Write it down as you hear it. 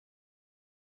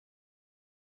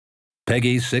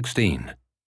Peggy 16.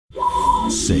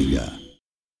 Sega.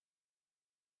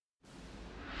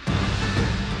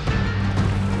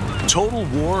 Total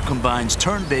War combines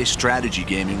turn-based strategy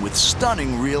gaming with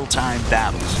stunning real-time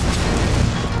battles.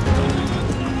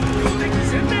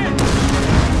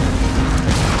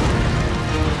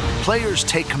 Players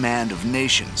take command of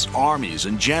nations, armies,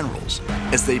 and generals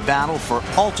as they battle for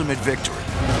ultimate victory.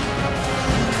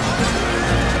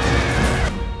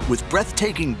 With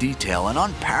breathtaking detail and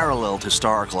unparalleled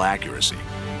historical accuracy,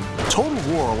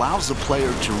 Total War allows the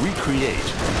player to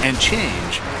recreate and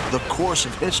change the course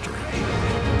of history.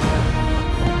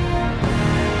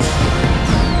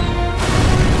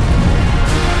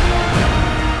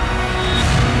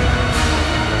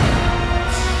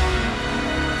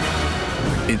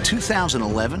 In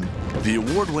 2011, the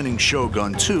award-winning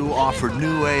Shogun 2 offered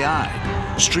new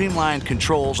AI, streamlined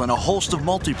controls, and a host of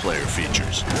multiplayer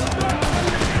features.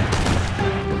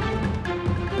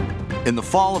 In the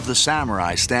Fall of the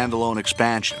Samurai standalone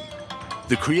expansion,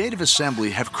 the Creative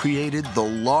Assembly have created the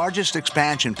largest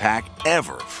expansion pack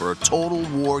ever for a Total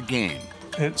War game.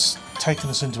 It's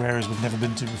taken us into areas we've never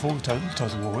been to before with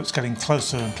Total War. It's getting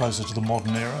closer and closer to the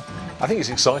modern era. I think it's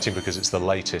exciting because it's the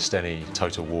latest any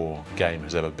Total War game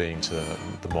has ever been to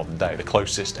the modern day, the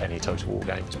closest any Total War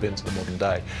game has been to the modern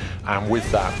day. And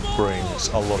with that brings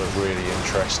a lot of really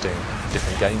interesting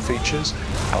different game features,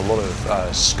 a lot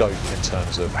of scope in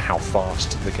terms of how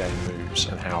fast the game moves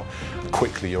and how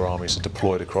quickly your armies are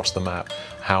deployed across the map,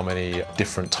 how many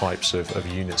different types of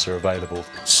units are available.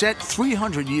 Set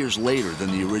 300 years later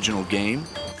than the original game,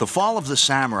 The Fall of the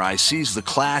Samurai sees the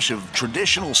clash of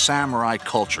traditional samurai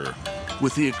culture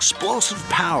with the explosive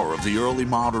power of the early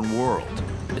modern world.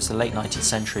 It's the late 19th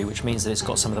century, which means that it's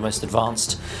got some of the most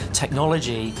advanced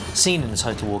technology seen in the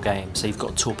Total War game. So you've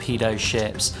got torpedo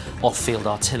ships, off-field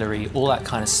artillery, all that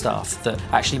kind of stuff that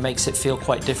actually makes it feel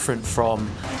quite different from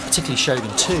particularly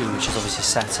Shogun 2, which is obviously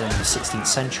set in the 16th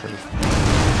century.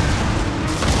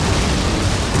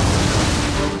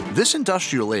 This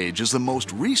industrial age is the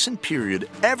most recent period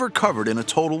ever covered in a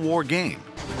Total War game,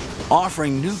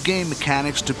 offering new game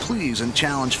mechanics to please and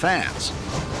challenge fans.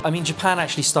 I mean, Japan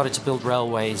actually started to build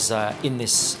railways in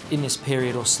this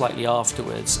period or slightly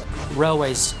afterwards.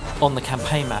 Railways on the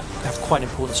campaign map have quite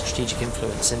important strategic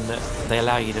influence in that they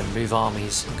allow you to move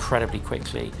armies incredibly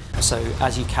quickly. So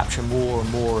as you capture more and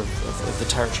more of the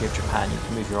territory of Japan, you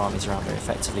can move your armies around very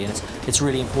effectively, and it's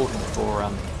really important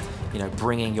for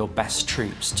bringing your best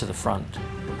troops to the front.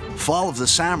 Fall of the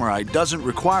Samurai doesn't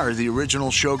require the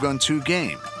original Shogun 2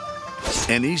 game,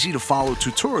 and easy-to-follow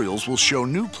tutorials will show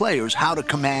new players how to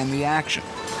command the action.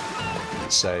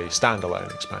 It's a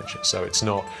standalone expansion, so it's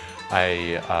not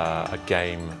a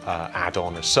game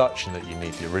add-on as such, in that you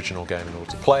need the original game in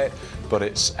order to play it, but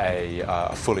it's a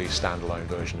fully standalone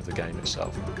version of the game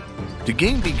itself. The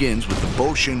game begins with the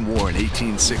Boshin War in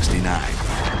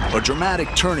 1869, a dramatic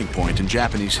turning point in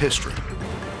Japanese history.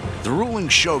 The ruling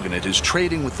shogunate is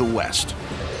trading with the West,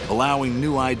 allowing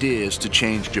new ideas to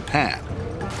change Japan.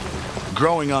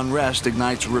 Growing unrest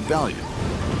ignites rebellion,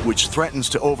 which threatens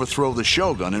to overthrow the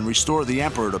shogun and restore the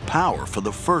emperor to power for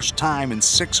the first time in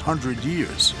 600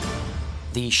 years.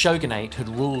 The shogunate had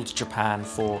ruled Japan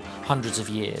for hundreds of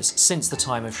years, since the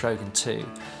time of Shogun 2.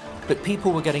 But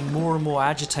people were getting more and more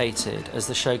agitated as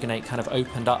the shogunate kind of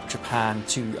opened up Japan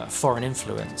to foreign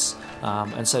influence.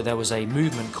 And so there was a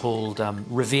movement called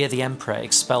Revere the Emperor,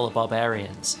 Expel the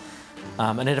Barbarians.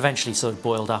 And it eventually sort of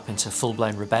boiled up into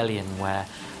full-blown rebellion where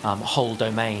whole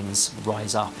domains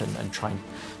rise up and try and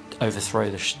overthrow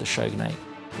the shogunate.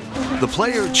 The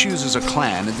player chooses a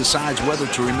clan and decides whether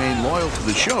to remain loyal to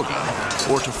the shogun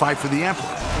or to fight for the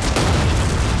emperor.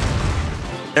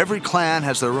 Every clan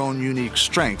has their own unique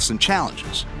strengths and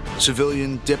challenges,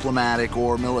 civilian, diplomatic,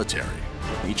 or military.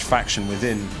 Each faction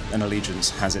within an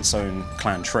allegiance has its own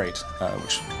clan trait,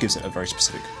 which gives it a very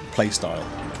specific play style.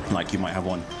 Like you might have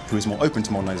one who is more open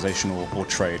to modernization or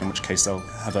trade, in which case they'll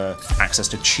have access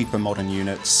to cheaper modern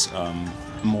units,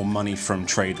 more money from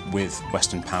trade with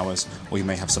Western powers, or you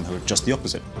may have some who are just the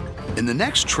opposite. In the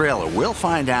next trailer, we'll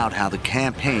find out how the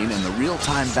campaign and the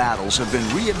real-time battles have been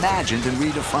reimagined and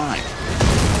redefined.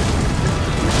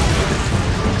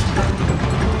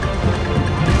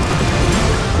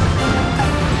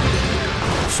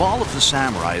 Fall of the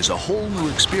Samurai is a whole new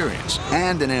experience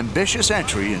and an ambitious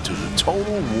entry into the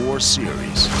Total War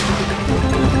series.